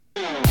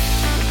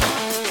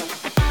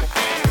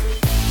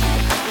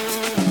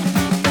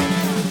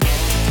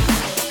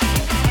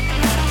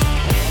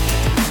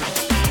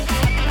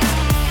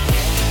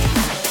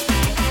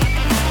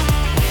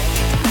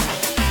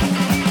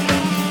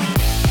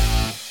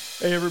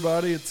Hey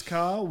everybody, it's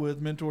Kyle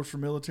with Mentors for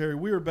Military.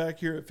 We are back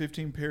here at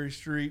 15 Perry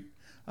Street.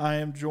 I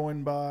am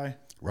joined by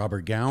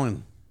Robert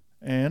Gowan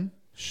and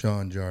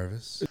Sean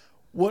Jarvis.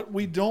 What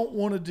we don't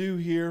want to do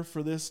here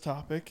for this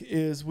topic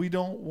is we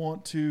don't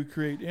want to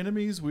create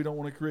enemies. We don't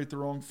want to create the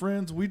wrong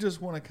friends. We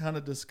just want to kind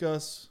of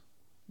discuss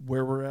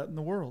where we're at in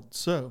the world.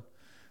 So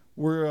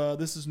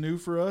this is new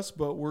for us,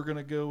 but we're going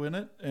to go in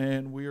it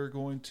and we are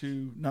going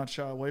to not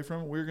shy away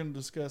from it. We're going to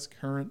discuss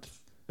current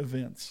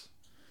events.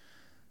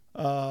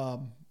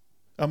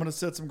 I'm going to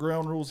set some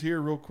ground rules here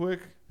real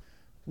quick.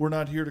 We're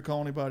not here to call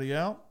anybody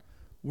out.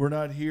 We're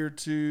not here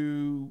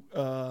to,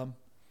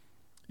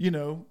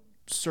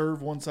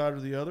 serve one side or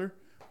the other.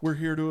 We're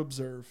here to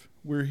observe.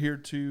 We're here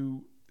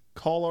to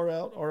call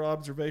our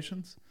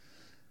observations.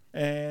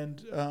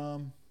 And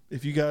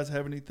if you guys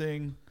have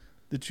anything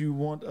that you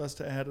want us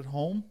to add at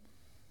home,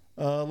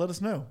 let us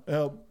know.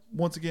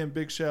 Once again,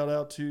 big shout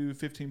out to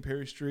 15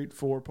 Perry Street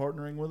for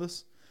partnering with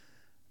us.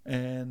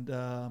 And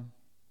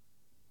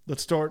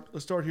let's start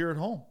here at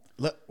home.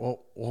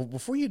 Well,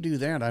 before you do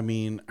that, I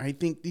mean, I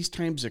think these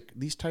types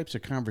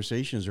of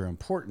conversations are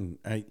important.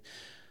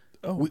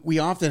 We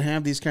often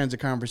have these kinds of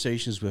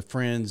conversations with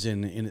friends,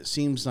 and it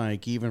seems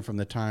like even from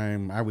the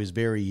time I was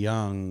very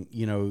young,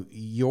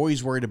 you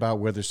always worried about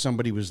whether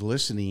somebody was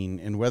listening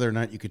and whether or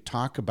not you could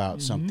talk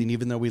about something,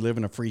 even though we live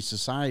in a free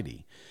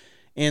society.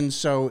 And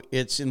so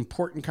it's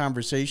important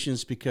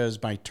conversations because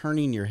by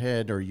turning your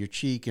head or your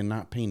cheek and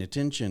not paying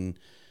attention,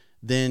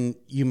 then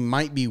you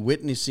might be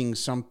witnessing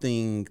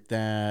something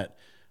that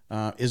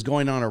is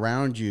going on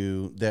around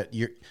you that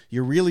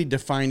you're really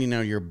defining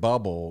now your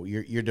bubble.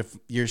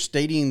 You're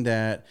stating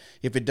that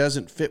if it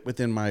doesn't fit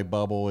within my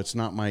bubble, it's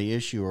not my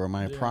issue or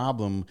my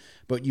problem.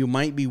 But you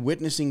might be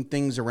witnessing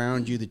things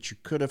around you that you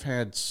could have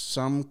had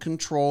some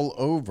control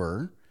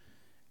over,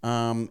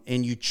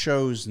 and you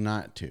chose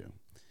not to.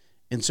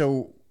 And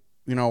so,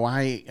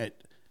 I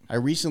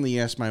recently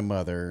asked my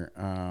mother.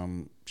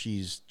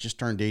 She's just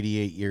turned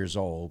 88 years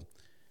old.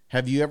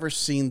 Have you ever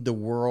seen the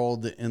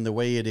world in the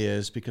way it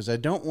is? Because I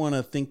don't want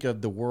to think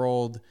of the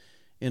world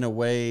in a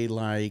way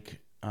like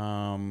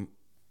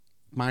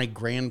my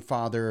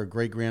grandfather or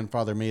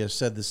great-grandfather may have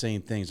said the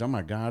same things. Oh,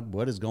 my God,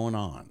 what is going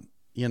on?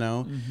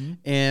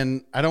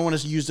 And I don't want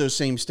to use those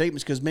same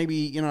statements because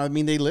maybe,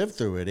 they lived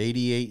through it,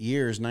 88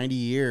 years, 90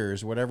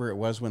 years, whatever it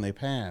was when they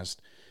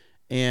passed.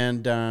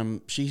 And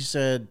she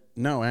said,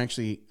 no,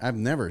 actually, I've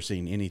never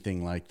seen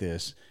anything like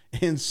this.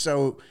 And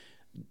so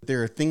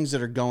there are things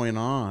that are going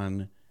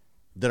on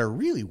that are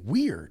really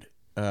weird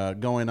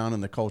going on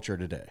in the culture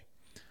today.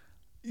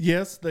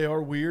 Yes, they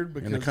are weird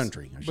because in the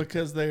country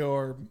because they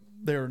are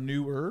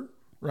newer,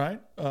 right?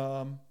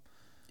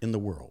 In the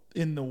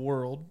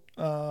world.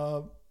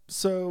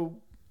 So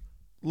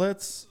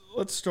let's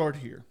start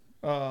here.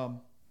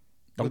 Don't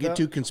get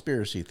too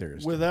conspiracy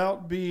theorist.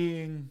 Without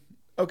being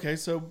okay.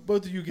 So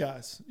both of you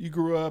guys, you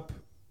grew up.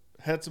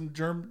 Had some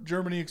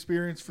Germany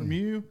experience from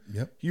you.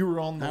 Yep. You were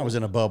on. I was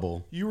in a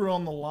bubble. You were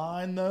on the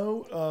line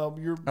though.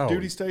 Your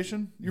duty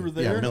station. You were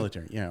there. Yeah,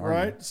 military. Yeah.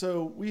 Right. Army.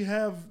 So we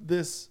have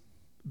this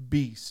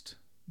beast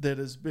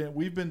that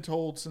we've been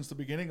told since the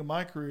beginning of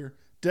my career,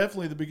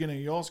 definitely the beginning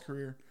of y'all's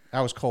career. I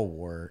was Cold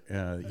War.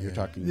 You're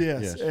talking.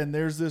 Yes. And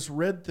there's this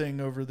red thing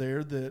over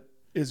there that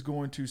is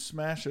going to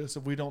smash us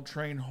if we don't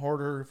train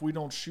harder, if we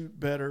don't shoot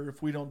better,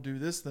 if we don't do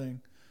this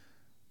thing.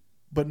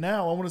 But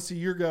now I want to see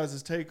your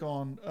guys' take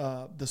on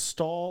the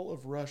stall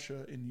of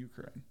Russia in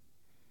Ukraine.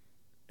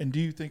 And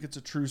do you think it's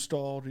a true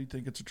stall? Do you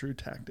think it's a true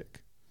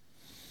tactic?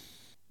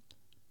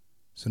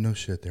 So no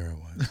shit, there I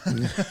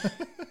was.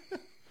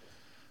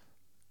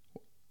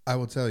 I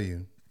will tell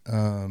you,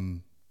 I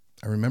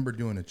remember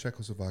doing a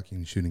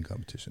Czechoslovakian shooting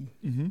competition,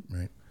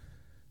 right?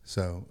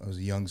 So I was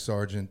a young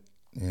sergeant,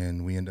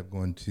 and we ended up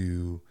going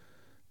to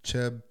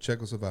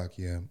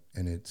Czechoslovakia,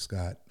 and it's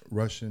got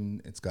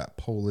Russian, it's got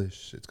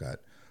Polish, it's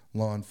got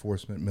law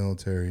enforcement,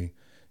 military,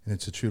 and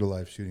it's a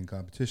true-to-life shooting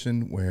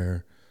competition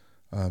where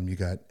you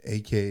got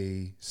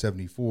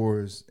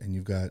AK-74s and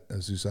you've got a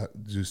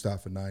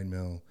Zustaffe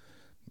 9mm,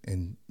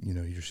 and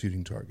you're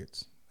shooting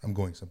targets. I'm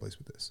going someplace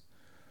with this.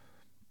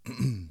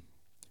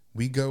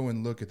 We go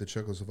and look at the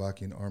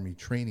Czechoslovakian Army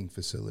training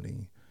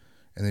facility,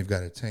 and they've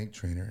got a tank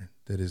trainer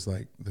that is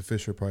like the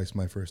Fisher-Price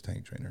My First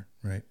Tank Trainer,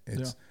 right?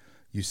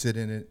 You sit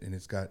in it, and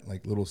it's got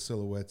like little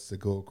silhouettes that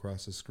go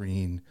across the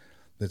screen.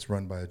 That's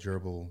run by a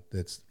gerbil.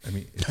 It's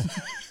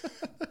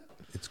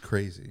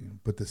crazy.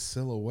 But the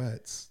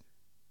silhouettes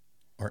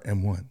are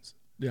M1s.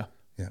 Yeah.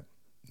 Yeah.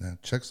 Now,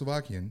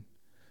 Czechoslovakian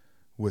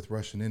with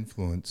Russian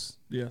influence.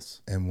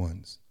 Yes.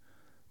 M1s.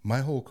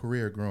 My whole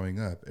career growing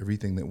up,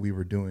 everything that we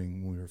were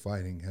doing when we were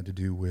fighting had to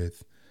do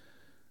with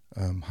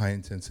high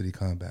intensity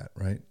combat,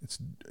 right? It's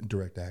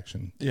direct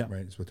action. Yeah.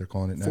 Right. It's what they're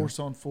calling it now. Force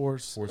on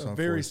force.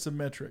 Very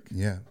symmetric.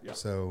 Yeah.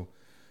 So,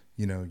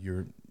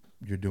 you're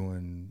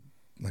doing,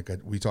 like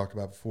we talked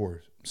about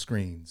before,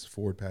 screens,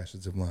 forward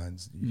passages of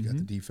lines. You got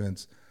the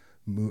defense,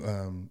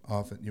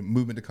 often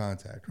movement to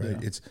contact, right?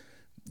 Yeah. It's,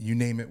 you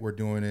name it, we're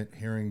doing it.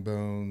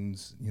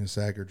 Herringbones,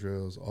 Sacker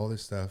drills, all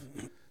this stuff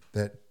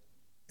that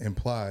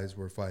implies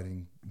we're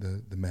fighting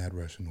the mad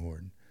Russian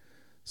horde.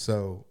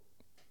 So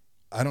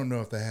I don't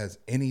know if that has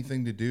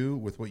anything to do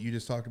with what you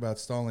just talked about,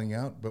 stalling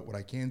out. But what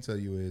I can tell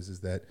you is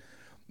that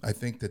I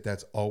think that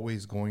that's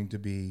always going to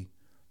be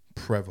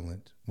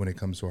prevalent when it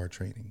comes to our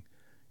training.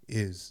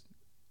 Is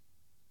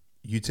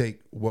you take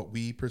what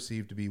we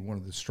perceive to be one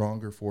of the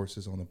stronger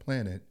forces on the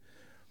planet,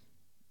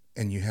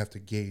 and you have to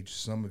gauge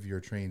some of your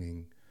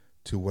training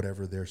to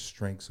whatever their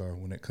strengths are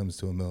when it comes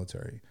to a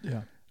military.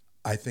 Yeah.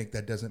 I think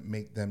that doesn't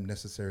make them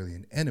necessarily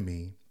an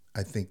enemy.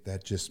 I think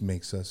that just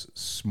makes us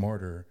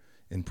smarter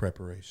in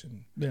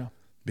preparation. Yeah.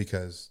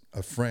 Because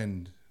a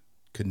friend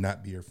could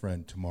not be your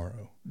friend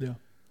tomorrow. Yeah.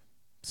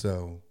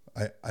 So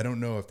I don't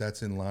know if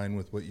that's in line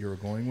with what you were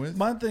going with.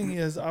 My thing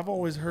is, I've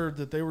always heard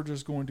that they were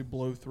just going to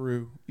blow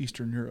through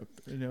Eastern Europe.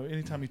 You know,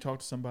 anytime you talk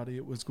to somebody,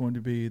 it was going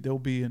to be they'll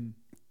be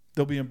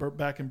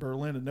back in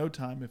Berlin in no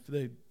time if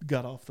they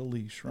got off the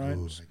leash, right?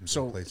 Ooh,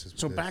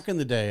 So back in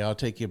the day, I'll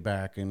take you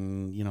back,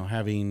 and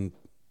having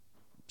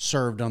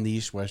served on the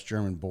East-West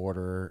German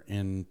border,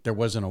 and there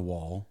wasn't a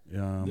wall.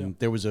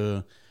 There was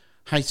a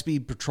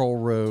high-speed patrol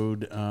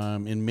road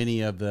in many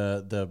of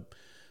the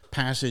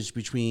passage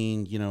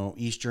between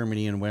East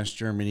Germany and West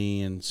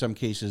Germany. In some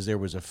cases, there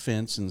was a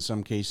fence. In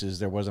some cases,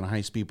 there wasn't a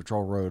high-speed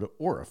patrol road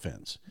or a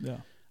fence. Yeah.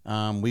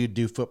 We would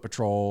do foot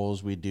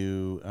patrols. We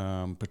do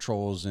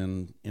patrols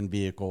in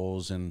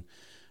vehicles, and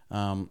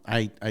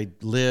I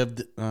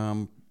lived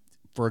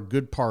for a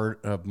good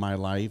part of my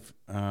life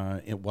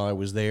while I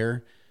was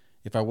there.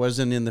 If I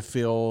wasn't in the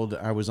field,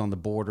 I was on the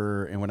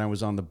border, and when I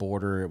was on the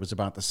border, it was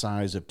about the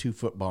size of 2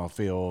 football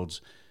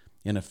fields,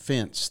 in a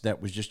fence that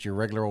was just your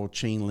regular old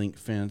chain link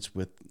fence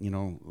with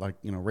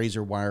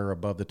razor wire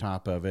above the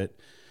top of it,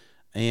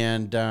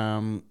 and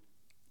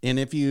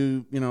if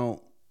you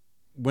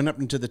went up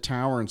into the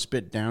tower and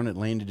spit down, it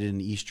landed in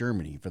East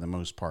Germany for the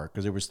most part,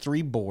 because there was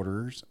 3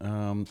 borders.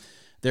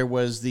 There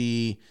was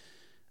the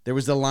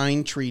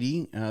line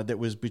treaty that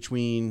was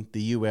between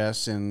the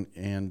U.S.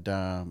 and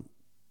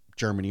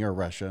Germany or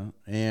Russia,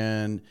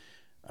 and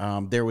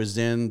there was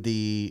then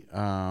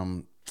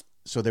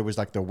so there was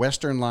like the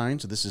Western line.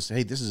 So this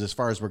is as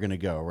far as we're going to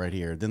go right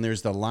here. Then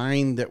there's the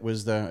line that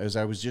was as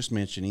I was just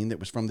mentioning, that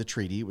was from the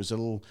treaty. It was a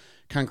little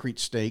concrete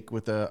stake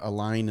with a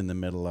line in the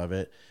middle of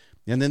it.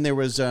 And then there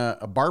was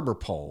a barber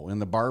pole,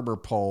 and the barber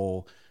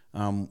pole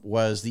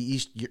was the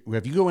East.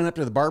 If you go up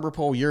to the barber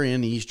pole, you're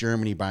in East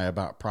Germany by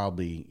about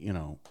probably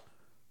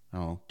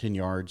 10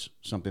 yards,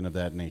 something of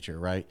that nature,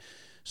 right?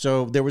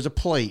 So there was a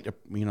plate,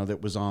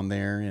 that was on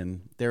there,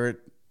 and there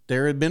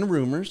had been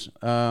rumors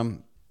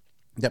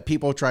that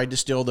people tried to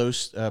steal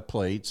those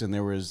plates, and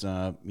there was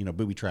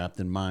booby trapped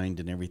and mined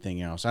and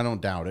everything else. I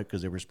don't doubt it,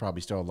 because there was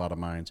probably still a lot of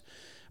mines,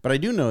 but I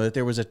do know that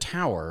there was a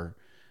tower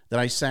that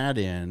I sat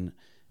in.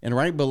 And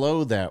right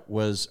below that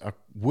was a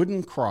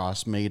wooden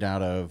cross made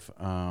out of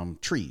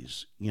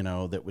trees,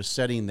 that was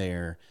sitting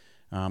there,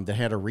 that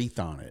had a wreath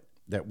on it,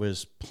 that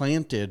was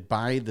planted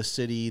by the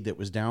city that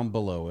was down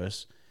below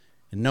us.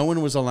 And no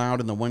one was allowed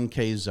in the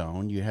 1K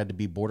zone. You had to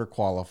be border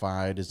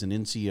qualified as an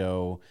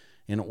NCO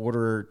in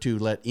order to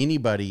let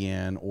anybody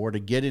in, or to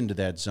get into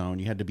that zone.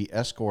 You had to be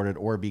escorted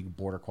or be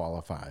border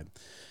qualified.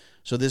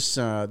 So this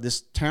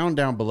town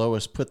down below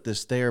us put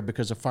this there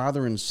because a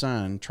father and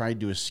son tried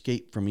to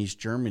escape from East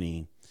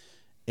Germany.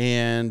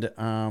 And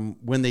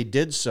when they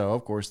did so,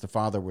 of course, the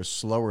father was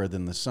slower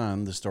than the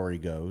son, the story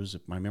goes,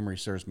 if my memory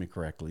serves me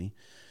correctly.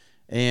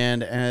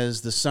 And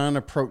as the son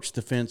approached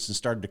the fence and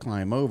started to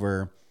climb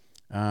over,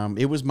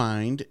 it was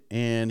mined,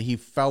 and he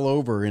fell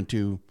over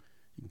into,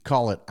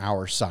 call it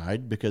our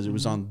side, because it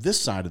was on this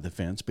side of the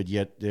fence, but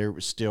yet there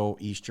was still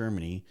East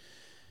Germany,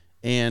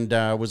 and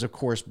was, of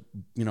course,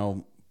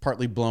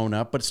 partly blown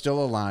up, but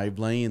still alive,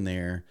 laying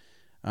there.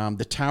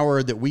 The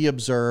tower that we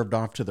observed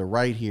off to the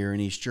right here in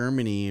East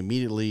Germany,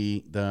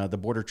 immediately the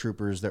border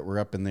troopers that were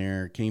up in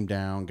there came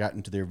down, got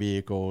into their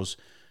vehicles,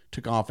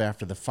 took off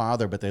after the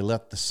father, but they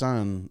left the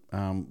son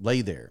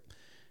lay there.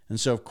 And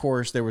so, of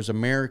course, there was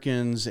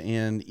Americans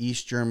and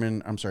West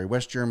German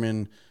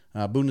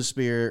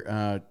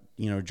Bundeswehr,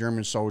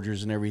 German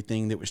soldiers and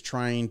everything that was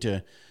trying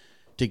to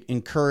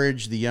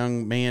encourage the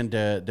young man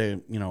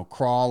to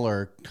crawl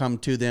or come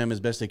to them as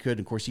best they could. And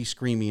of course, he's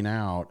screaming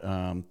out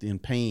in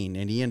pain,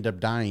 and he ended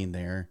up dying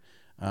there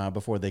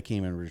before they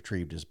came and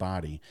retrieved his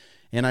body.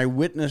 And I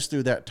witnessed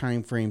through that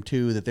time frame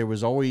too that there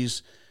was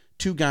always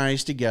 2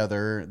 guys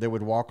together that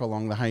would walk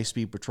along the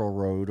high-speed patrol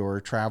road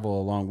or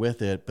travel along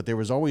with it, but there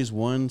was always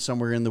one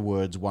somewhere in the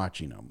woods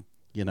watching them,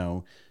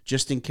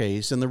 just in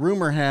case. And the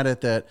rumor had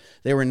it that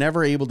they were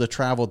never able to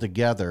travel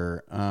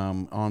together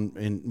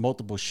in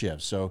multiple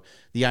shifts. So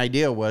the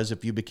idea was,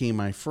 if you became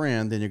my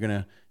friend, then you're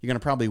gonna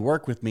probably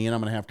work with me, and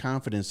I'm gonna have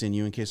confidence in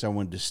you in case I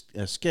wanted to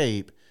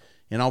escape.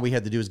 And all we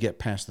had to do is get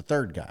past the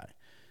 3rd guy.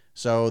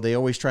 So they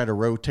always try to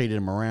rotate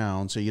him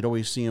around, so you'd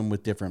always see him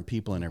with different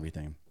people and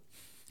everything.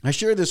 I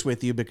share this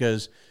with you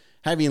because,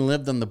 having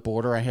lived on the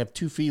border, I have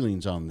 2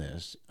 feelings on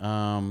this.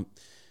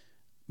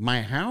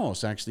 My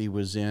house actually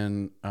was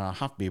in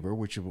Hofbieber,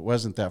 which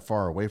wasn't that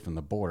far away from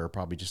the border,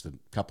 probably just a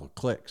couple of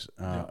clicks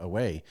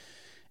away.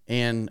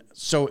 And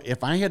so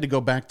if I had to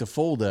go back to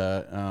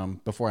Fulda,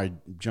 before I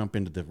jump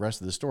into the rest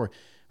of the story,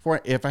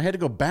 if I had to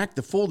go back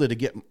to Fulda to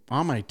get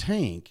on my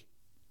tank,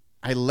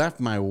 I left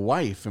my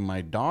wife and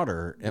my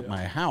daughter at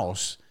my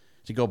house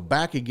to go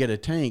back and get a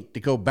tank, to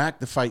go back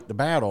to fight the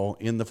battle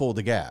in the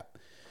Fulda Gap.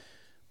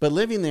 But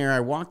living there, I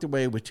walked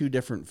away with two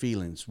different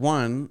feelings.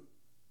 One,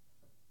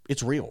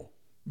 it's real.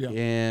 Yeah.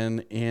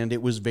 And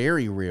it was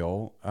very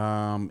real.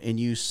 And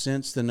you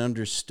sensed and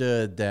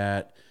understood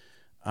that,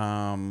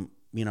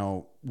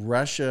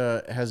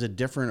 Russia has a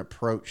different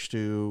approach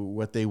to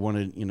what they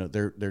wanted,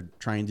 they're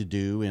trying to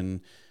do, and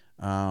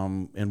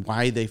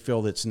why they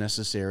feel it's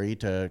necessary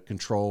to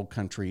control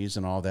countries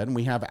and all that. And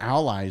we have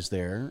allies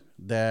there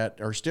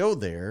that are still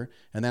there.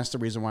 And that's the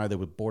reason why the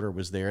border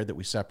was there, that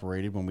we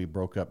separated when we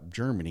broke up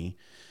Germany.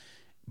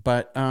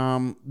 But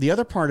the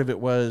other part of it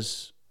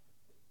was,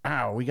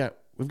 we've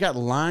got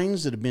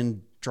lines that have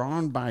been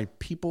drawn by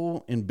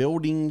people in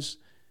buildings,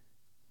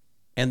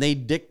 and they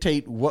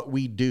dictate what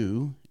we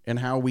do and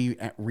how we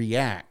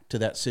react to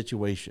that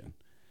situation.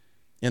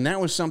 And that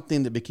was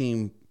something that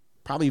became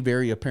probably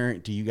very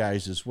apparent to you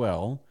guys as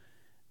well,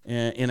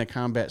 in a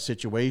combat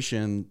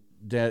situation,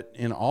 that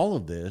in all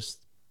of this,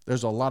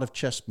 there's a lot of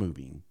chess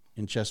moving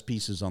and chess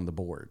pieces on the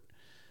board.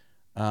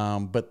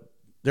 But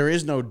there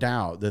is no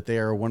doubt that they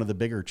are one of the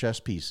bigger chess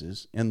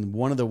pieces, and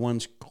one of the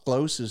ones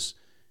closest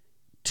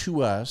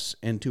to us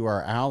and to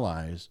our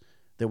allies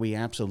that we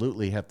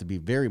absolutely have to be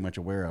very much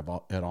aware of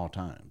at all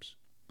times.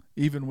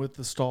 Even with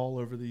the stall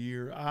over the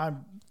year, I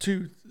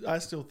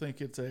still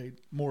think it's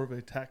more of a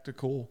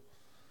tactical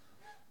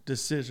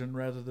decision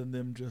rather than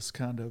them just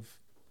kind of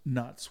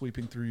not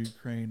sweeping through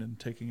Ukraine and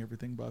taking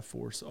everything by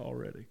force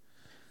already.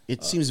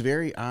 It seems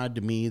very odd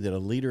to me that a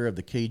leader of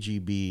the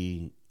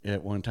KGB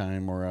at one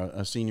time, or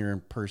a senior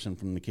person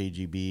from the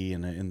KGB,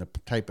 and the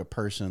type of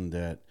person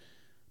that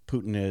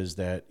Putin is,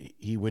 that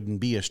he wouldn't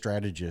be a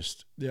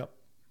strategist. Yep.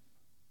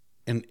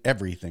 In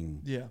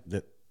everything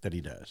that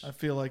he does. I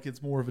feel like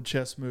it's more of a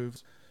chess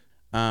move.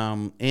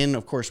 And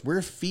of course,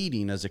 we're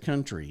feeding as a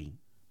country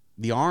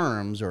the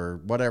arms,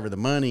 or whatever, the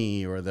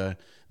money, or the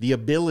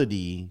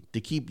ability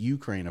to keep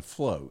Ukraine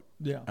afloat.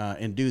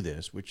 And do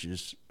this, which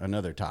is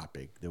another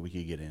topic that we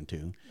could get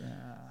into.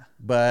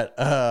 But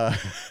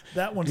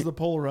that one's the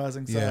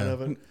polarizing side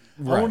of it.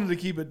 Right. I wanted to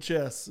keep it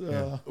chess.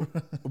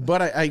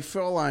 But I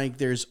feel like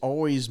there's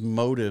always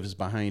motives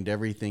behind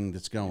everything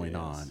that's going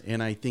on.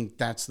 And I think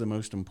that's the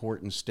most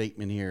important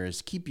statement here,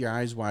 is keep your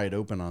eyes wide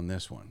open on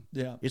this one.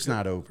 Yeah. It's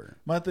not over.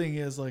 My thing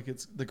is,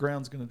 the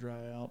ground's going to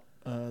dry out.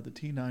 The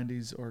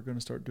T-90s are going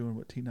to start doing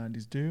what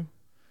T-90s do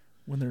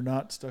when they're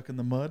not stuck in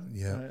the mud,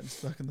 and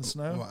stuck in the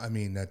snow. Well, I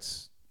mean,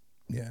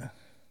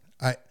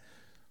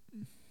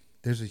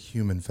 there's a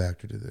human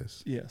factor to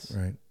this. Yes.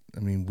 Right? I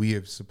mean, we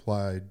have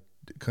supplied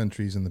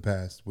countries in the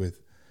past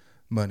with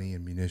money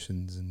and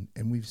munitions,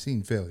 and we've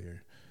seen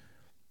failure.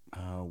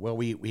 Well,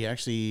 we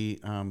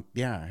actually,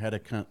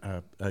 had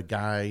a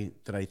guy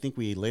that I think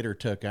we later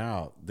took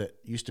out that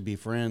used to be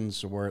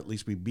friends, or at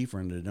least we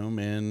befriended him,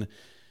 and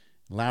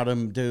allowed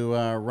him to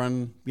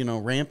run,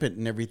 rampant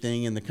and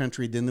everything in the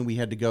country. Then we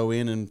had to go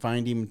in and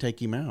find him and take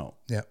him out.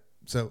 Yeah.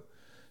 So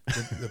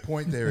the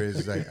point there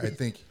is, I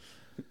think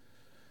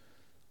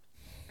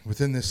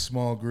within this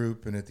small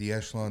group and at the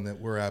echelon that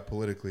we're at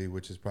politically,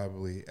 which is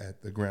probably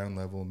at the ground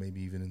level,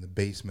 maybe even in the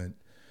basement,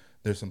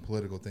 there's some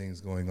political things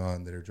going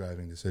on that are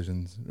driving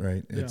decisions,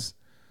 right?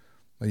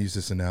 I use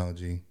this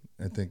analogy.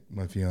 I think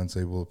my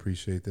fiance will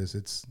appreciate this.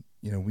 It's,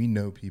 we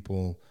know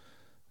people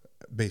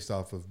based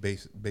off of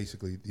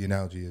basically the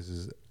analogy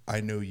is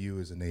I know you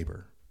as a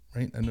neighbor,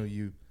 right? I know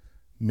you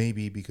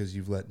maybe because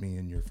you've let me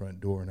in your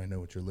front door and I know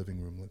what your living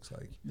room looks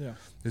like. Yeah.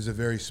 There's a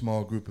very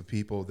small group of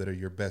people that are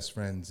your best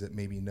friends that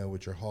maybe know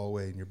what your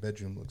hallway and your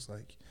bedroom looks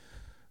like.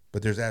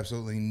 But there's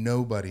absolutely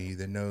nobody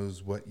that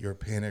knows what your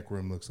panic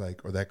room looks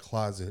like, or that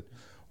closet,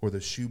 or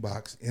the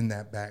shoebox in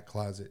that back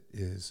closet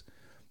is.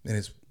 And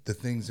it's the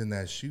things in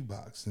that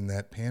shoebox, in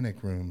that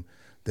panic room,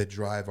 that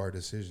drive our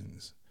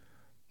decisions.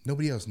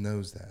 Nobody else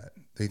knows that.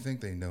 They think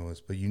they know us,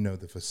 but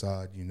the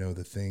facade,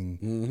 the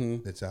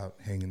thing that's out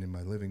hanging in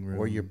my living room.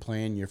 Or you're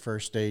playing your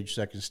first stage,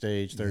 second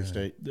stage, third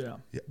stage. Yeah.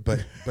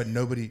 But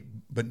nobody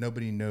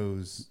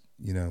knows,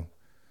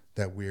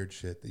 that weird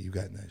shit that you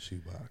got in that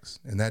shoebox.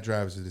 And that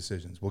drives the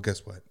decisions. Well,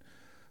 guess what?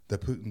 The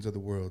Putins of the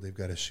world, they've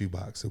got a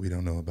shoebox that we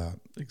don't know about.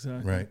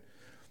 Exactly. Right?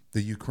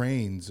 The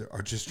Ukrainians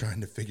are just trying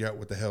to figure out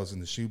what the hell's in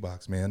the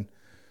shoebox, man.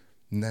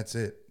 And that's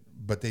it.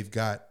 But they've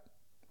got,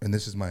 and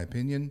this is my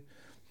opinion,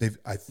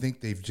 I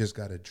think they've just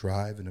got a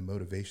drive and a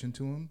motivation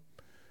to them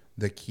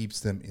that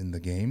keeps them in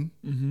the game.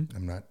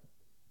 Mm-hmm.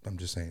 I'm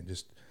just saying,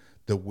 just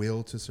the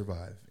will to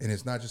survive. And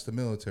it's not just the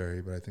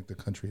military, but I think the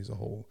country as a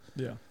whole.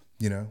 Yeah.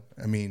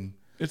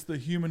 It's the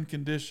human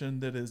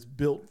condition that is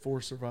built for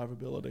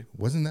survivability.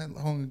 Wasn't that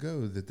long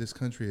ago that this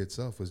country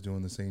itself was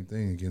doing the same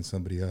thing against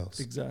somebody else?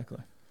 Exactly.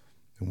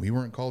 And we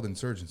weren't called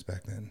insurgents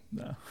back then.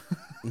 No.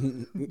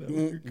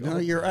 No,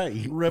 you're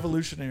right.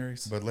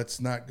 Revolutionaries. But let's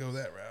not go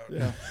that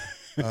route.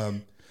 Yeah.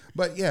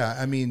 But yeah,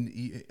 I mean,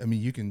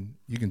 you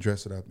can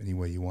dress it up any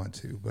way you want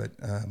to, but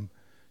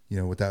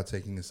without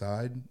taking a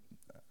side,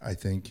 I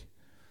think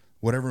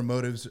whatever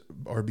motives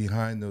are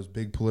behind those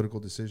big political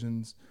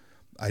decisions,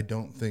 I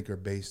don't think are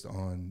based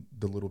on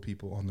the little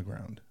people on the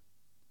ground.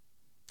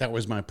 That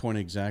was my point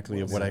exactly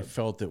of what I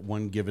felt at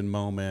one given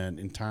moment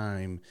in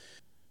time.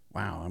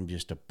 Wow, I'm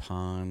just a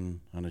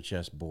pawn on a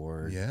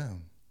chessboard. Yeah.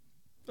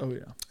 Oh, yeah.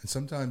 And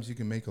sometimes you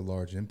can make a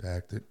large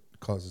impact that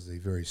causes a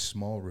very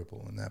small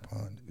ripple in that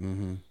pond.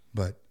 Mm-hmm.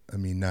 But, I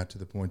mean, not to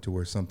the point to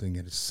where something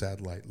at a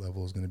satellite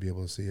level is going to be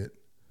able to see it.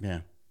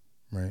 Yeah.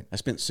 Right. I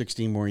spent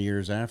 16 more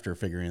years after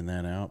figuring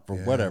that out for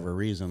whatever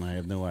reason. I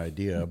have no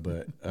idea,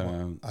 but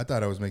I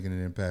thought I was making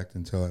an impact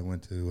until I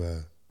went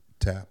to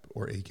TAP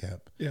or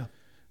ACAP. Yeah.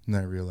 And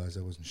I realized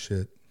I wasn't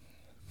shit.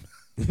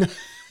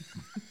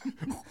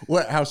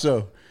 What? How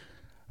so?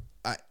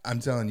 I'm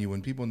telling you,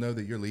 when people know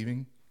that you're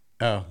leaving,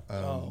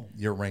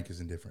 your rank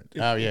is indifferent.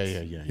 Oh yeah.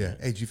 Hey,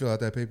 did you fill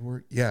out that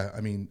paperwork? Yeah. I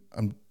mean,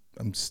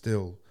 I'm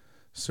still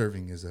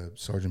serving as a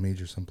sergeant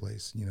major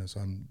someplace, so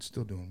I'm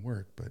still doing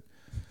work, but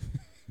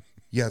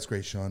yeah, it's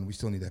great, Sean. We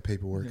still need that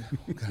paperwork. Yeah.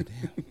 Oh,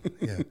 goddamn.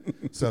 Yeah.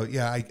 So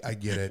yeah, I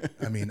get it.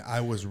 I mean,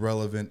 I was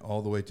relevant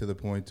all the way to the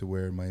point to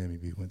where Miami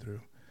Beat went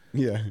through.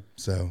 Yeah.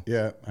 So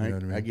yeah, you know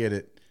what I mean? I get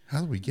it.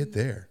 How did we get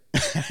there?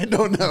 I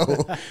don't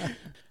know.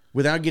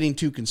 Without getting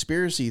too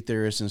conspiracy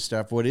theorists and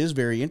stuff, what is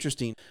very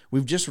interesting,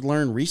 we've just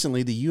learned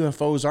recently the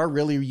UFOs are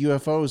really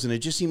UFOs, and it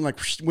just seemed like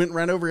went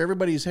right over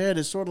everybody's head.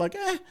 It's sort of like,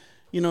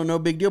 no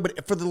big deal.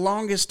 But for the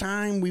longest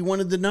time, we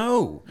wanted to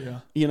know.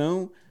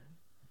 Yeah.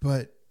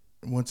 But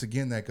once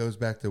again, that goes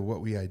back to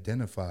what we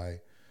identify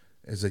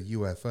as a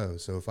UFO.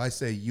 So if I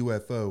say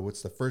UFO,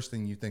 what's the first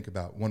thing you think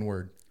about? One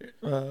word.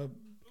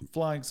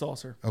 Flying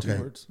saucer. Okay.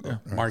 2 words. Yeah.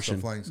 Right, Martian.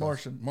 So flying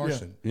saucer.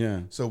 Martian.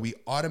 Yeah. So we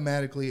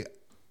automatically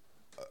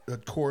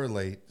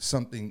correlate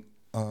something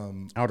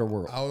Outer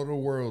world.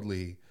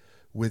 outerworldly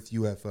with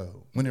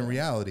UFO, when in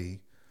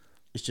reality,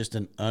 It's just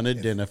an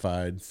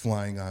unidentified.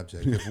 flying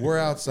object. If we're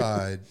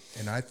outside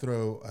and I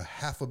throw a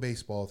half a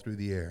baseball through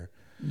the air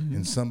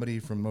and somebody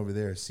from over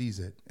there sees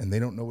it and they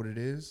don't know what it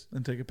is,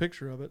 And take a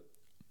picture of it.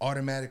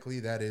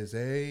 automatically that is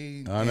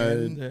a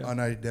Unid-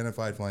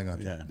 unidentified flying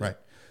object. Yeah. Right.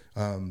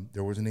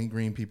 There wasn't any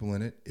green people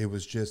in it. It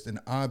was just an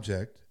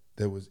object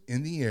that was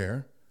in the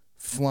air,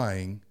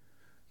 flying,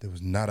 that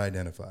was not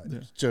identified. Yeah.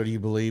 So do you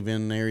believe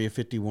in Area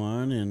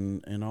 51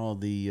 and all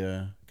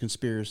the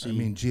conspiracy? I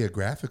mean,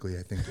 geographically,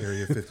 I think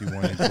Area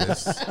 51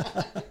 exists,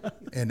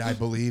 and I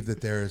believe that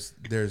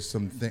there's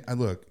something.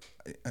 Look,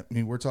 I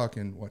mean, we're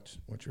talking. What's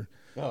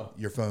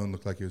your phone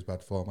looked like it was about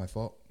to fall. My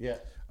fault. Yeah.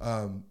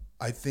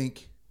 I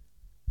think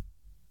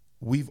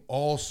we've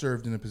all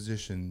served in a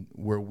position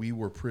where we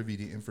were privy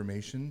to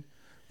information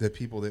that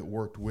people that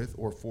worked with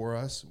or for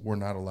us were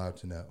not allowed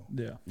to know.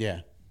 Yeah. Yeah.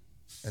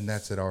 And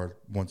that's at our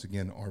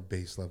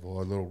base level,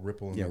 our little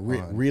ripple in the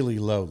pond. Really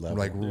low level.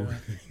 Like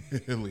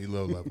really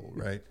low level,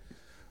 right?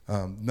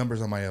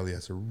 Numbers on my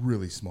LES are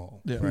really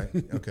small, right?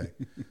 Okay.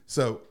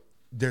 So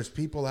there's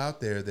people out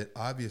there that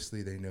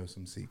obviously they know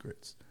some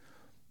secrets.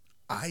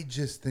 I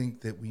just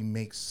think that we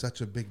make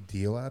such a big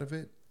deal out of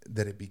it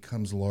that it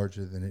becomes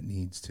larger than it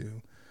needs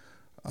to.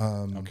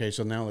 Okay,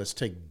 so now let's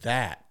take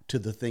that to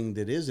the thing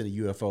that is a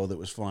UFO that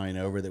was flying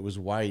over that was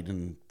white,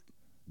 and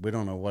we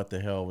don't know what the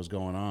hell was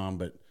going on,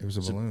 but It was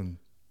a balloon.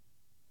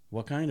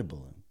 What kind of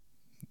balloon?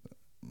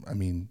 I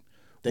mean,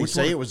 They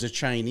say it was a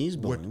Chinese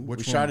balloon.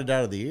 We shot it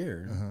out of the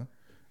air. Uh-huh.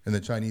 And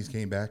the Chinese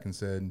came back and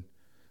said,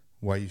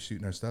 "Why are you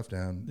shooting our stuff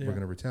down? Yeah. We're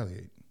going to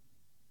retaliate."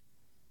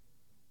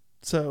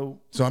 So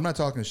I'm not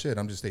talking shit.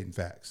 I'm just stating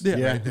facts.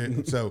 Yeah.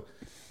 Right? So,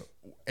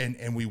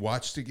 and we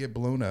watched it get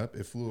blown up.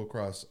 It flew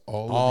across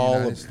all of the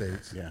United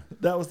States. Yeah.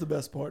 that was the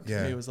best part to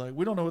Yeah. me. It was like,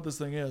 we don't know what this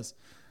thing is.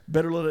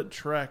 Better let it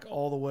track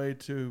all the way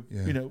to,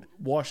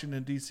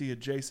 Washington, D.C.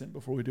 adjacent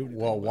before we do anything.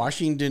 Well, about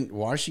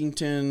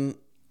Washington,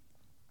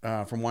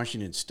 from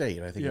Washington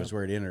State, I think Yeah. was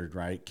where it entered,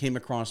 right? Came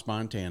across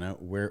Montana,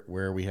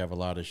 where we have a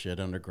lot of shit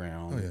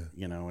underground,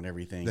 and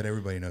everything. That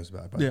everybody knows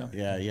about.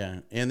 Yeah. Yeah.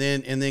 And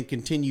then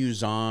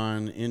continues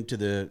on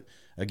into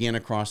again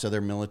across other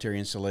military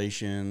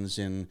installations,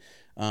 and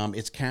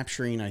it's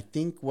capturing, I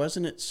think,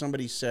 wasn't it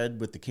somebody said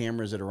with the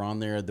cameras that are on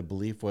there, the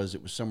belief was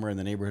it was somewhere in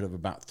the neighborhood of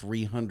about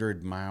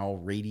 300-mile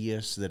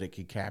radius that it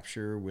could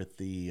capture with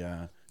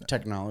the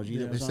technology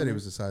that They was on said there. it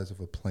was the size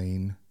of a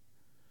plane.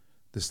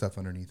 The stuff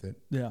underneath it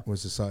Yeah.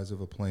 was the size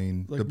of a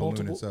plane. Like the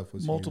balloon itself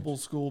was multiple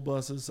huge. school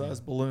buses size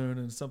balloon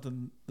and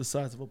something the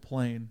size of a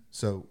plane.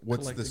 So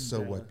what's the collecting so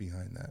data. what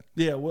behind that?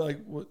 Yeah, well,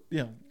 like what?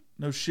 Yeah,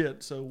 no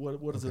shit. So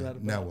what is it that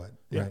about? Now what?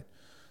 Yeah.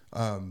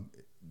 Right.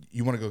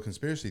 You want to go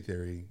conspiracy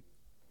theory?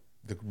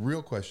 The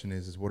real question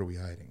is what are we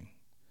hiding?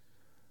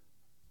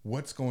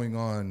 What's going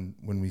on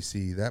when we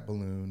see that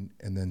balloon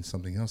and then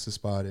something else is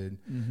spotted,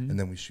 and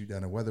then we shoot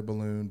down a weather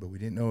balloon, but we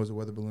didn't know it was a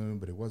weather balloon,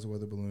 but it was a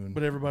weather balloon.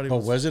 But everybody Oh,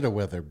 was, was it a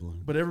weather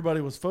balloon? but everybody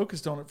was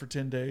focused on it for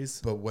 10 days.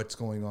 But what's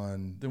going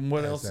on? Then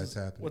what as else that's is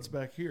happening? what's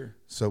back here?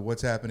 So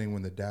what's happening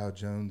when the Dow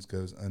Jones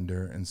goes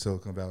under and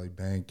Silicon Valley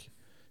Bank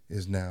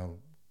is now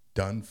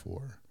done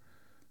for?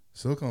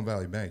 Silicon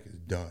Valley Bank is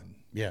done.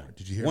 Yeah.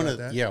 Did you hear about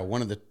that? Yeah,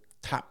 one of the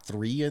top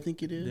 3, I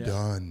think it is. Yeah.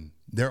 Done.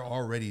 They're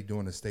already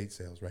doing estate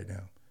sales right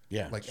now.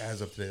 Yeah. Like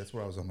as of today. That's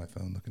what I was on my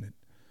phone looking at.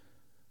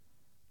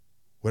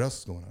 What else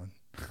is going on?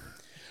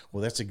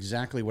 Well, that's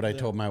exactly what I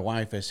told my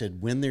wife. I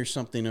said, when there's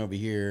something over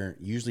here,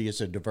 usually it's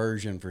a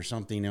diversion for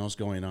something else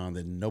going on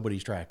that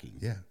nobody's tracking.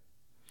 Yeah.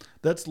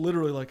 That's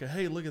literally like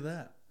hey, look at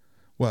that.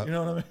 Well, You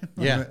know what I mean?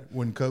 Yeah.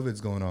 When COVID's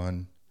going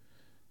on,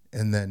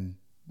 and then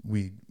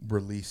we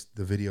released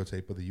the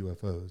videotape of the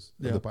UFOs.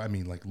 Yeah. I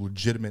mean, like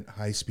legitimate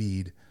high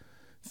speed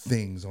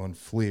things on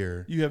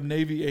FLIR. You have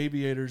Navy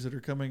aviators that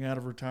are coming out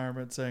of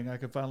retirement saying, I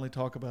can finally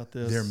talk about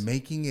this. They're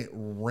making it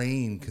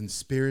rain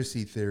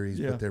conspiracy theories,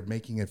 Yeah. but they're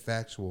making it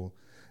factual.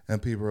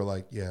 And people are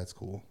like, yeah, it's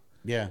cool.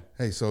 Yeah.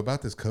 Hey, so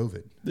about this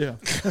COVID, Yeah.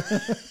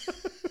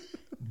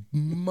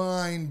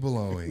 mind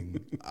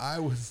blowing. I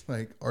was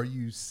like, are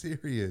you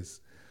serious?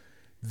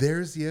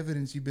 There's the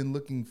evidence you've been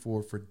looking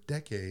for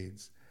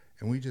decades,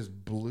 and we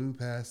just blew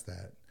past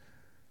that.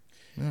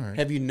 All right.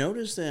 Have you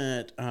noticed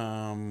that,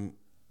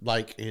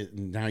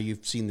 now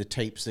you've seen the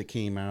tapes that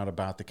came out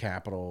about the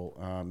Capitol,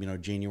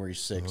 January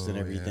 6th and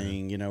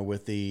everything,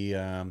 with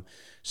the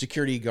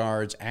security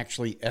guards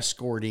actually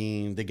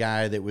escorting the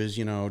guy that was,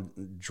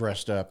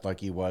 dressed up like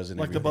he was. And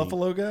Like everything. the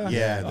Buffalo guy?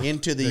 Yeah,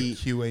 into the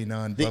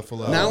QAnon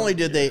Buffalo. Not only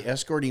did they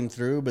escort him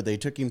through, but they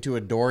took him to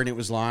a door and it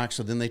was locked.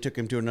 So then they took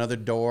him to another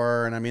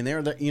door. And I mean,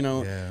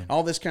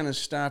 all this kind of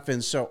stuff.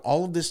 And so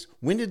all of this,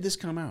 when did this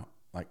come out?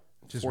 Like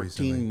Just 14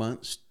 recently.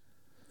 months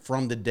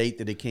from the date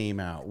that it came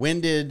out. When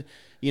did,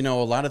 a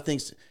lot of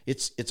things,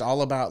 it's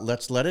all about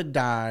let's let it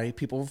die.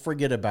 People will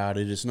forget about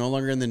it. It's no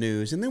longer in the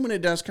news. And then when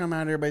it does come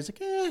out, everybody's like,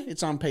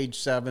 it's on page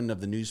 7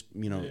 of the news.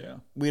 Yeah.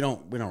 We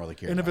don't really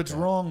care. And if about it's that.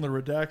 wrong, the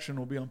redaction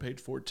will be on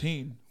page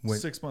 14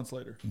 6 months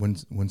later.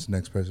 When's the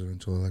next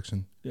presidential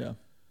election? Yeah.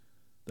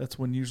 That's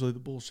when usually the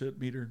bullshit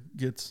meter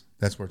gets.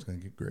 That's where it's going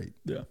to get great.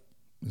 Yeah.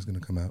 It's going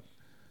to come out.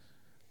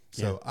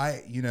 So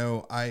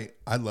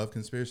I love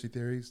conspiracy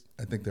theories.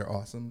 I think they're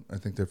awesome. I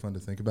think they're fun to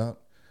think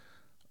about.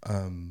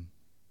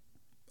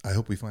 I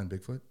hope we find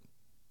Bigfoot.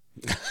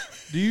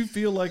 Do you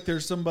feel like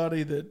there's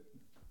somebody that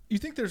you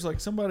think there's like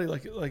somebody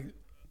like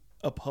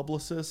a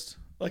publicist?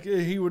 Like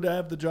he would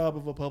have the job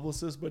of a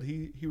publicist, but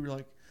he were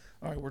like,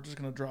 all right, we're just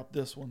going to drop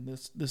this one,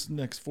 this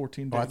next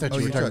 14 days. I thought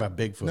you were talking about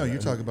Bigfoot. No,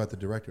 you're talking about the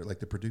director, like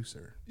the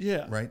producer.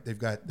 Yeah. Right? They've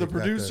got the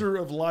producer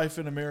of Life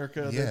in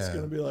America that's Yeah.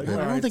 going to be like, Well,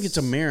 all I don't right, think it's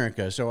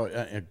America. So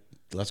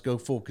let's go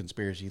full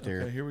conspiracy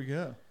theory. Okay, here we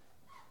go.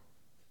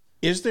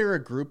 Is there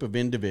a group of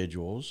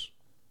individuals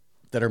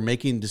that are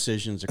making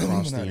decisions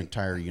across the Illuminati.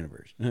 entire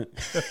universe?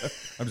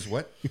 I'm just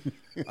what?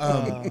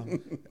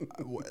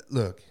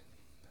 Look,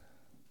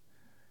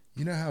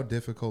 you know how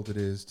difficult it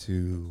is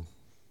to.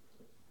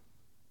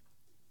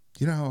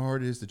 You know how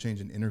hard it is to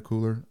change an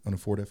intercooler on a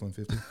Ford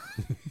F-150?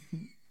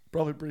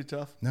 Probably pretty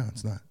tough. No,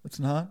 it's not. It's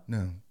not?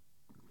 No.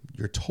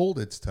 You're told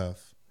it's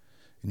tough,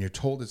 and you're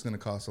told it's going to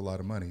cost a lot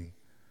of money,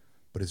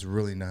 but it's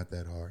really not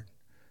that hard.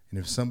 And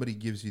if somebody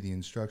gives you the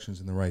instructions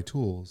and the right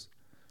tools,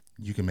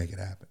 you can make it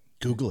happen.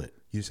 Google it.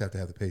 You just have to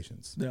have the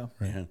patience. Yeah.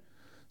 Right? Yeah.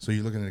 So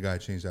you're looking at a guy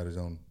changed out his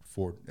own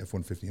Ford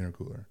F-150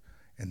 intercooler,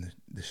 and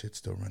the shit's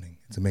still running.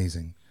 It's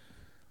amazing.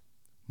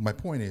 My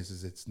point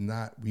is it's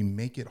not, we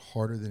make it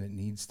harder than it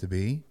needs to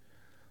be.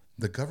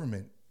 The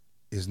government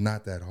is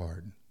not that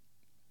hard.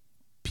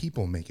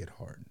 People make it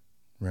hard,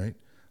 right?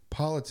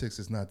 Politics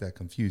is not that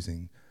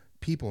confusing.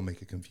 People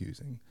make it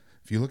confusing.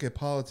 If you look at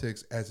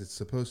politics as it's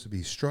supposed to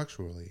be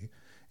structurally,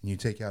 and you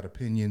take out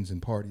opinions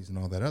and parties and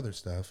all that other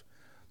stuff,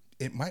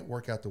 it might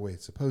work out the way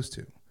it's supposed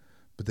to.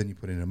 But then you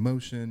put in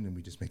emotion, and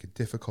we just make it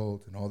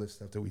difficult, and all this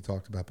stuff that we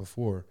talked about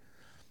before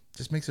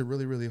just makes it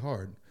really, really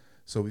hard.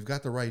 So we've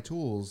got the right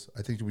tools.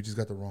 I think we just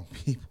got the wrong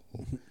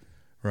people,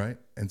 right?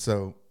 And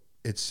so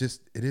it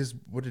is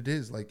what it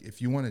is. Like,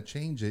 if you want to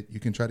change it, you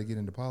can try to get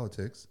into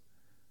politics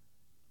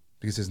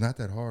because it's not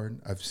that hard.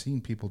 I've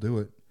seen people do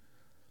it.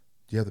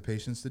 Do you have the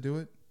patience to do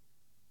it?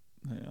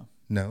 Yeah.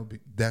 No,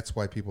 that's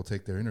why people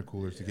take their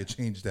intercoolers to get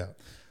changed out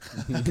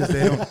because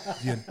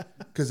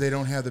they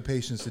don't have the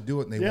patience to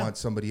do it, and they want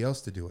somebody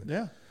else to do it.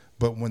 Yeah.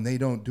 But when they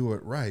don't do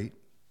it right,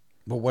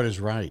 But what is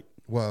right?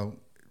 well,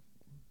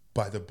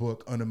 by the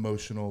book,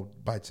 unemotional,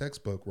 by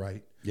textbook,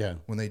 right? Yeah.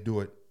 When they do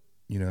it,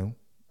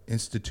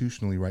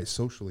 institutionally right,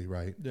 socially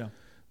right, Yeah.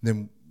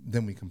 then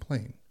we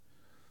complain.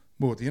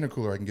 But with the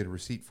intercooler, I can get a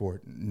receipt for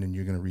it, and then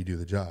you're going to redo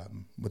the job.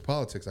 With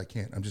politics, I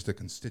can't. I'm just a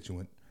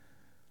constituent,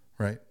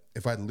 right?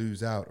 If I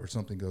lose out or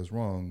something goes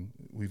wrong,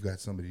 we've got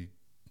somebody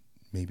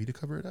maybe to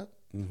cover it up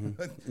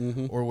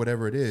or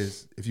whatever it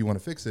is. If you want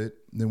to fix it,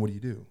 then what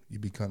do? You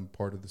become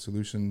part of the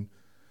solution,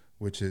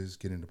 which is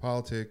get into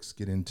politics,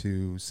 get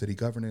into city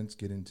governance,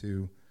 get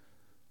into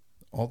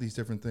all these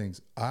different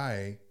things.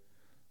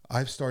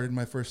 I've started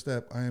my first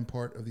step. I am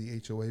part of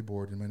the HOA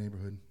board in my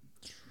neighborhood.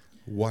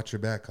 Watch your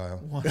back, Kyle.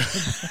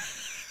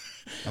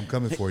 I'm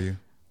coming for you.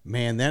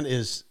 Man, that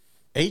is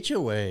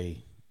HOA.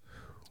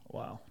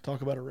 Wow.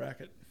 Talk about a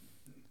racket.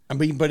 I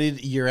mean, but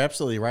you're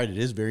absolutely right. It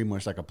is very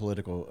much like a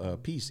political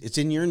piece. It's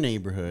in your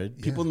neighborhood.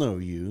 People know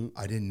you.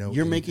 I didn't know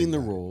you're anything making the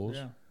about it. rules.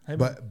 Yeah. Hey,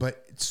 But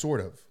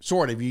sort of.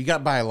 Sort of. You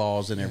got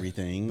bylaws and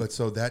everything. But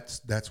so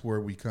that's where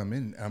we come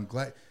in. I'm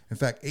glad. In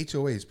fact,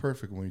 HOA is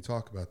perfect when we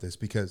talk about this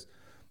because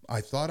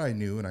I thought I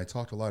knew, and I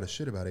talked a lot of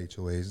shit about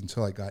HOAs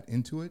until I got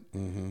into it.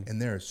 Mm-hmm. And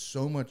there is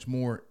so much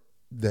more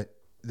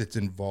that's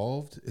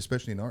involved,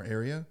 especially in our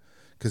area,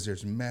 because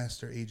there's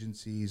master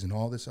agencies and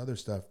all this other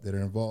stuff that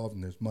are involved,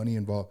 and there's money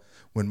involved.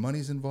 When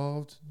money's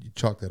involved, you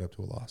chalk that up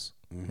to a loss,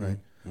 right?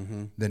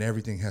 Mm-hmm. Then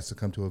everything has to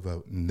come to a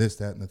vote, and this,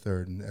 that, and the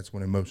third, and that's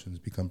when emotions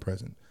become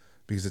present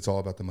because it's all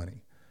about the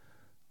money.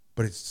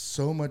 But it's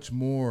so much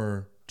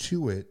more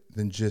to it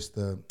than just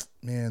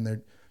man,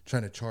 they're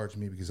trying to charge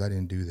me because I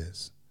didn't do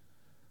this.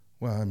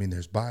 Well, I mean,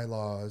 there's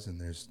bylaws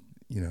and there's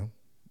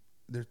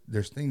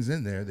things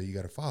in there that you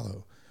got to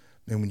follow.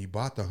 And when you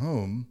bought the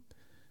home,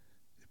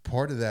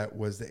 part of that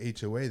was the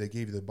HOA that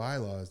gave you the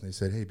bylaws, and they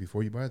said, hey,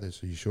 before you buy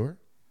this, are you sure?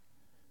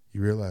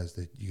 You realize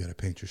that you got to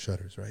paint your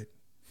shutters, right?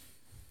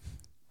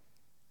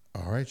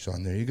 All right,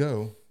 Sean, there you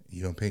go.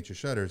 You don't paint your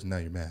shutters, and now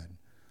you're mad.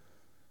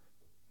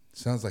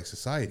 Sounds like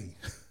society.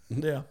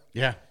 Yeah.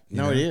 Yeah.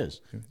 No, it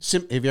is.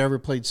 Have you ever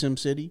played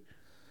SimCity?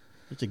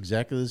 It's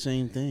exactly the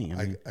same thing.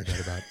 I got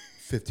about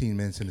 15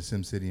 minutes into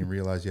SimCity and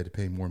realized you had to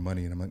pay more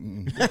money, and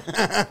I'm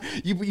like,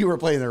 you were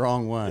playing the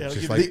wrong one. Yeah,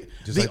 just like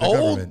the old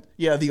government.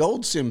 Yeah, the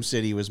old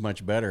SimCity was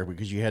much better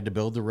because you had to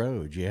build the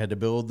roads, you had to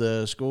build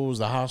the schools,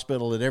 the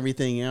hospital, and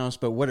everything else.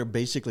 But what it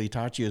basically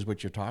taught you is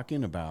what you're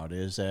talking about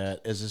is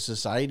that as a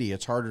society,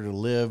 it's harder to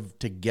live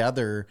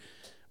together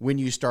when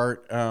you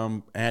start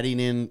adding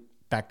in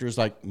factors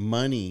like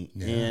money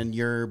and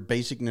your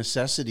basic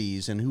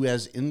necessities and who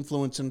has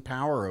influence and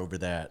power over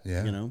that.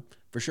 Yeah.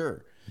 For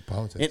sure.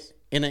 Politics.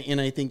 And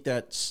I think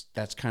that's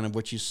kind of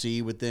what you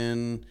see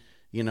within,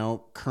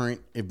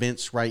 current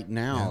events right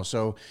now. Yeah.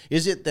 So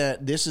is it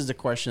that this is the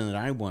question that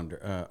I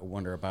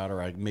wonder about, or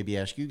I maybe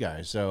ask you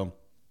guys. So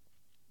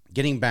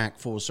getting back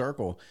full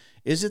circle,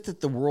 is it that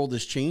the world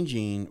is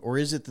changing, or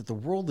is it that the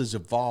world has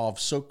evolved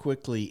so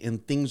quickly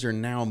and things are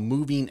now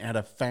moving at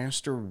a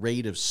faster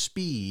rate of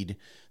speed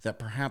that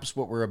perhaps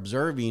what we're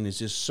observing is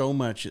just so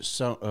much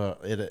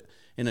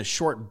in a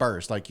short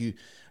burst?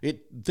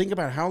 Think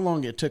about how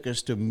long it took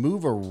us to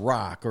move a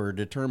rock or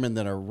determine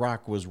that a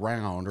rock was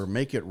round or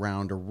make it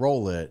round or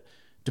roll it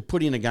to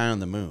putting a guy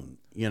on the moon,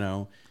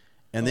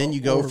 And then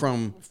you go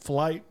from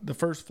the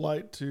first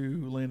flight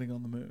to landing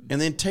on the moon.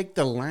 And then take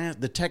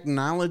the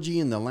technology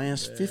in the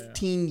last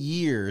 15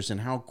 years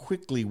and how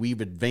quickly we've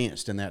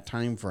advanced in that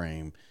time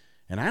frame.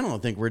 And I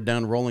don't think we're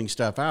done rolling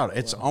stuff out.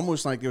 It's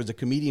almost like there was a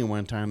comedian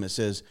one time that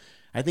says,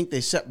 I think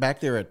they sit back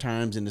there at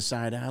times and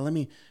decide, let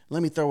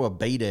me throw a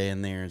beta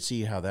in there and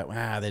see how that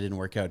didn't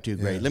work out too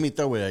great. Yeah. Let me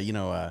throw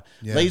a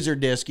laser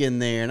disc in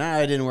there, and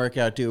it didn't work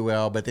out too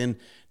well. But then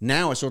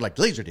now it's sort of like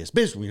laser disc.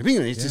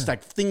 It's just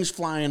like things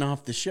flying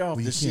off the shelf.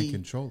 Well, you can't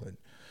control it.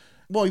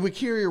 Well, we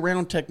carry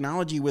around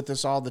technology with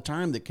us all the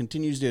time that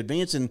continues to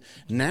advance, and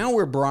now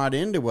we're brought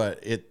into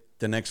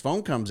the next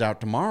phone comes out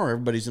tomorrow.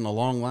 Everybody's in a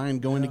long line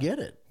going to get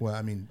it. Well,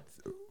 I mean,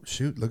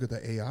 shoot, look at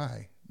the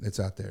AI that's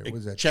out there. What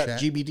is that?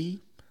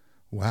 ChatGPT?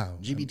 Wow.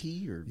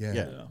 GBT or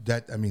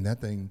that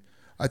thing.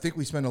 I think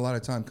we spend a lot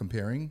of time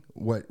comparing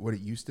what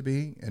it used to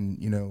be,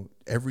 and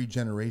every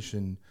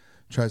generation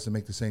tries to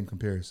make the same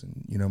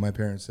comparison. My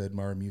parents said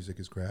my music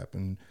is crap,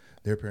 and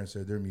their parents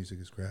said their music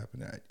is crap,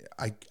 and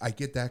I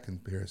get that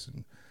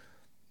comparison.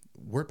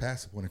 We're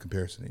past the point of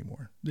comparison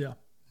anymore. Yeah.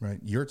 Right.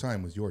 Your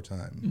time was your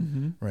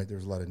time. Right. There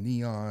was a lot of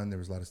neon. There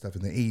was a lot of stuff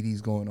in the 80s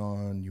going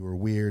on. You were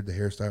weird. The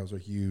hairstyles were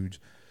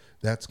huge.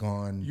 That's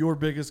gone. Your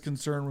biggest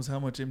concern was how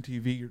much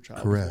MTV your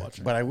child was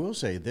watching. But I will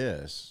say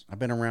this. I've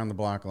been around the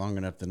block long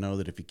enough to know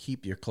that if you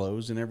keep your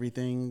clothes and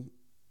everything,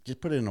 just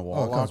put it in a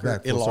wall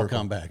locker, it'll all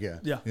come back.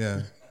 Yeah.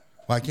 Well,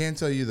 I can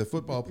tell you the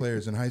football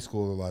players in high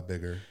school are a lot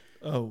bigger.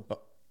 Oh.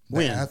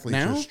 The athletes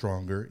are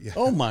stronger. Yeah.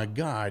 Oh, my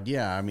God.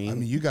 Yeah. I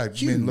mean, you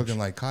got men looking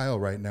like Kyle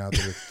right now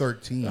that are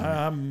 13.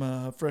 I'm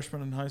a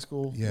freshman in high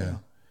school.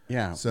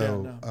 Yeah.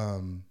 So,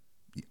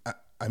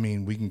 I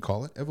mean, we can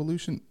call it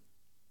evolution,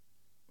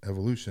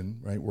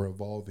 right? We're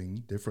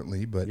evolving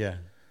differently, but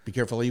be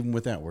careful even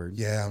with that word.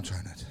 Yeah, I'm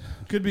trying not to.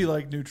 Could be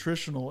like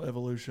nutritional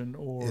evolution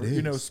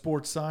or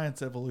sports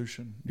science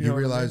evolution. You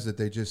realize that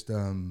they just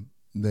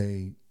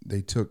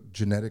they took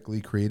genetically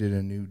created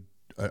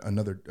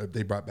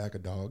they brought back a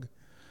dog.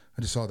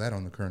 I just saw that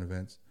on the current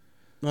events.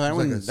 No,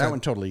 that one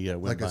totally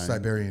went like by. a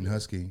Siberian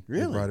husky.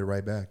 Really? They brought it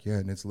right back. Yeah,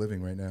 and it's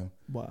living right now.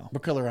 Wow.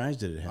 What color eyes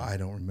did it have? I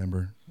don't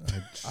remember.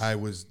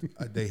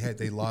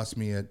 They lost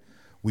me at.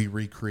 We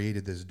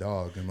recreated this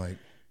dog. I'm like,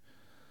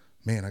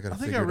 man, I got to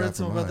figure it out. I think I read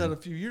something about that a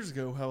few years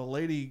ago, how a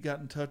lady got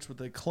in touch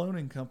with a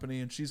cloning company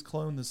and she's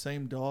cloned the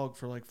same dog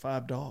for like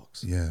 5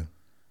 dogs. Yeah.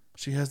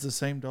 She has the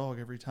same dog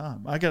every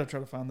time. I got to try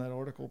to find that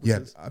article.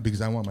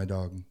 Because I want my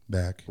dog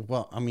back.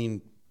 Well, I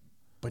mean,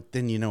 but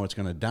then it's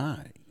going to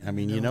die. I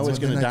mean, it's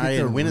going to die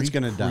and when it's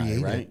going to die,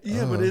 right?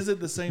 Yeah, but is it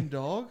the same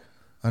dog?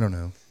 I don't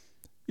know.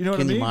 You know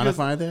what I mean? Can you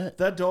modify that?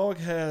 That dog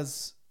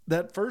has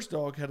that first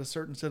dog had a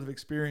certain set of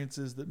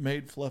experiences that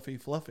made Fluffy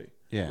fluffy.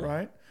 Yeah.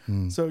 Right?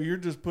 So you're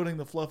just putting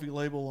the fluffy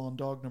label on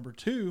dog number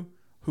 2,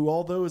 who,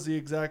 although is the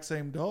exact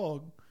same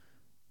dog,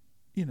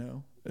 you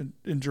know,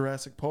 in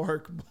Jurassic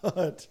Park,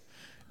 but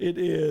it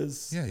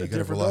is Yeah, you a got a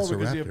different dog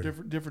because you velociraptor.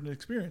 have different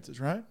experiences,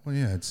 right? Well,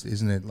 yeah,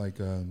 isn't it like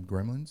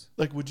Gremlins?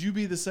 Like, would you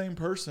be the same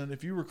person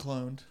if you were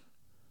cloned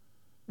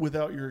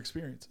without your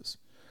experiences?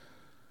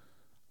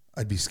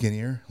 I'd be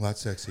skinnier, a lot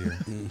sexier.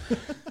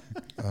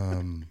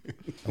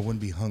 I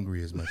wouldn't be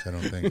hungry as much, I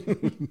don't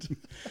think.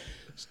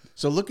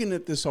 So looking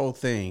at this whole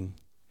thing,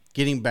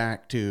 getting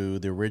back to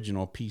the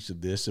original piece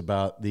of this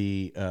about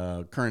the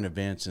current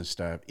events and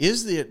stuff,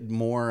 is it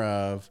more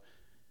of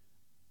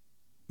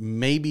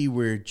maybe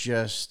we're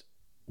just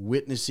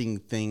witnessing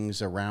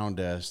things around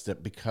us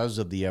that because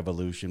of the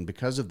evolution,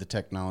 because of the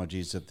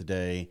technologies of the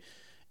day,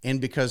 and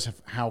because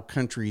of how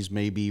countries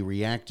may be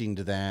reacting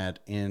to that,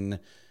 and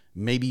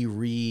maybe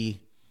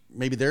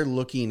they're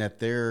looking at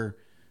their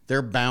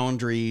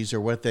boundaries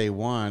or what they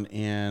want,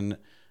 and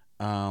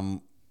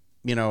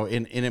you know,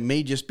 and it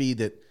may just be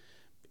that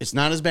it's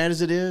not as bad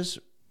as it is,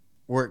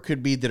 or it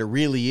could be that it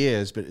really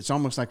is, but it's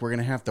almost like we're going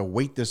to have to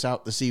wait this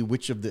out to see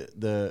which of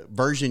the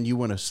version you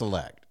want to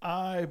select.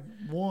 I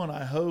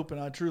hope, and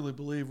I truly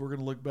believe we're going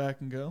to look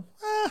back and go,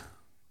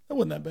 that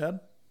wasn't that bad.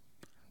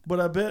 But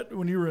I bet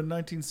when you were in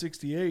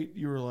 1968,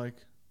 you were like,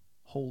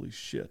 holy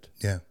shit.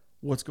 Yeah.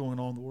 What's going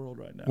on in the world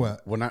right now?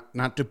 Well,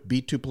 not to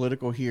be too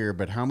political here,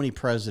 but how many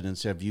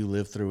presidents have you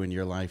lived through in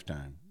your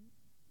lifetime?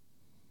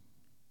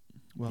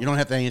 Well, you don't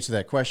have to answer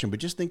that question, but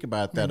just think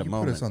about that a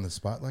moment. Put us on the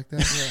spot like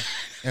that,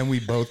 and we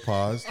both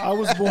paused. I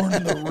was born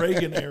in the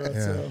Reagan era,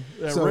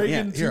 so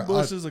Reagan, here, 2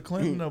 Bushes, a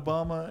Clinton,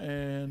 Obama,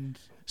 and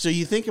so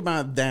you think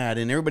about that,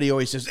 and everybody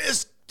always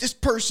says this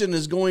person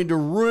is going to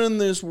ruin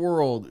this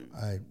world.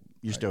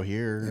 You're still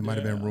here. It might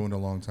have been ruined a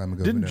long time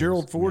ago. Didn't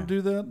Gerald Ford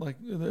do that? Like,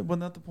 wasn't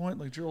that the point?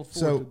 Like, Gerald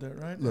Ford did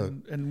that, right? Look,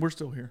 and we're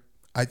still here.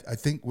 I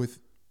think with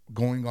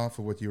going off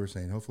of what you were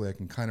saying, hopefully I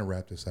can kind of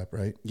wrap this up,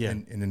 right? Yeah.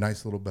 In a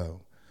nice little bow.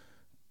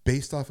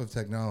 Based off of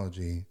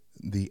technology,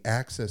 the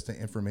access to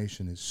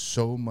information is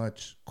so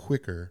much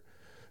quicker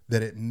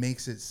that it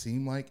makes it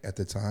seem like at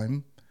the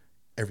time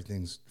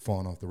everything's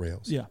fallen off the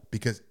rails. Yeah.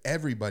 Because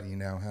everybody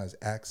now has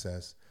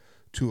access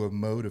to a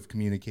mode of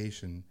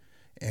communication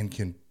and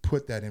can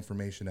put that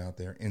information out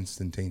there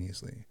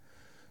instantaneously.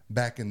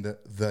 Back in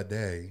the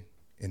day,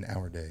 in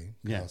our day,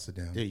 I'll sit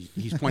down.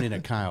 He's pointing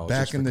at Kyle.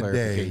 Back in the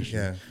day,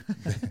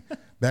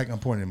 I'm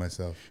pointing at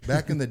myself.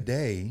 Back in the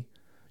day,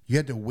 you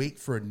had to wait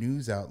for a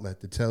news outlet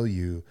to tell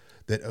you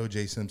that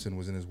O.J. Simpson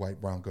was in his white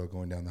Bronco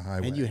going down the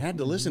highway. And you had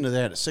to listen to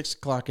that at 6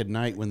 o'clock at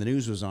night when the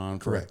news was on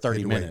for Correct.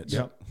 30 minutes.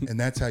 Yep. And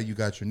that's how you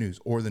got your news,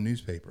 or the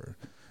newspaper.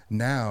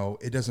 Now,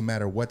 it doesn't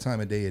matter what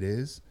time of day it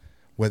is,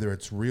 whether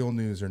it's real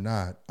news or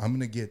not, I'm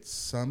going to get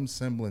some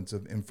semblance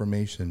of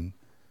information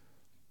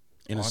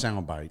in a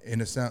soundbite,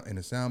 in a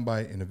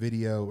soundbite, in a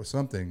video or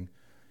something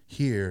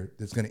here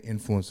that's going to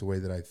influence the way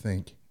that I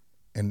think,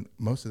 and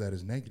most of that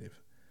is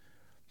negative.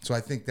 So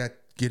I think that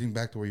getting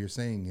back to what you're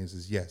saying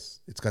is yes,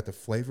 it's got the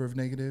flavor of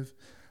negative,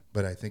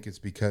 but I think it's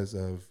because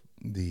of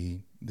the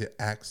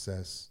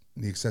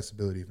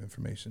accessibility of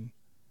information.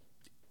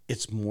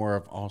 It's more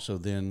of also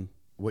then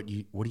what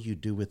do you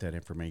do with that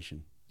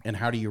information, and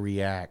how do you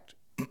react?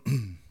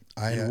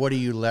 And what do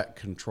you let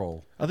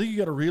control? I think you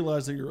got to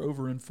realize that you're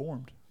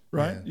overinformed,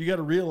 right? Yeah. You got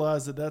to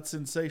realize that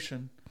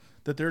sensation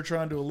that they're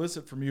trying to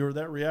elicit from you, or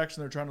that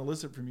reaction they're trying to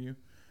elicit from you,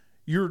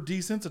 you're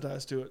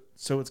desensitized to it.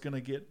 So it's going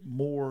to get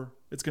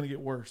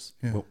worse.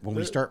 Yeah. When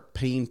we start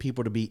paying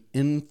people to be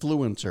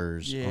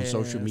influencers on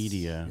social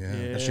media,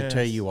 that should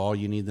tell you all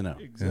you need to know.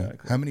 Exactly.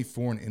 Yeah. How many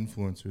foreign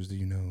influencers do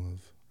you know of?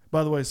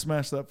 By the way,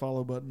 smash that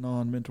follow button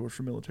on Mentors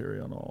for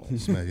Military on all,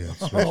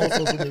 all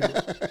social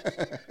media.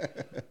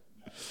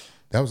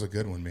 That was a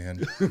good one,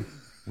 man.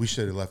 We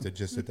should have left it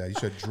just at that. You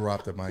should have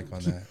dropped the mic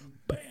on that.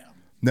 Bam.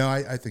 No,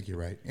 I think you're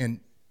right. And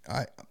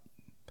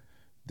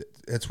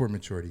that's where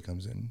maturity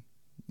comes in.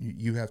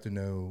 You have to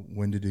know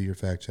when to do your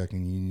fact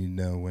checking. You need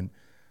to know when,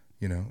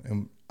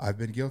 and I've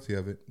been guilty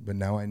of it, but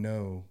now I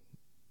know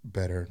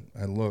better.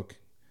 I look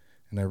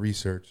and I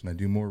research and I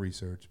do more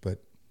research,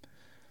 but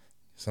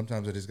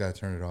sometimes I just got to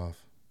turn it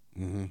off.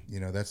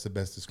 Mm-hmm. That's the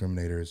best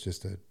discriminator, is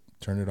just to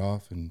turn it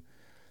off and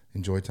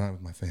enjoy time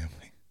with my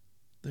family.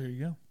 There you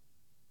go.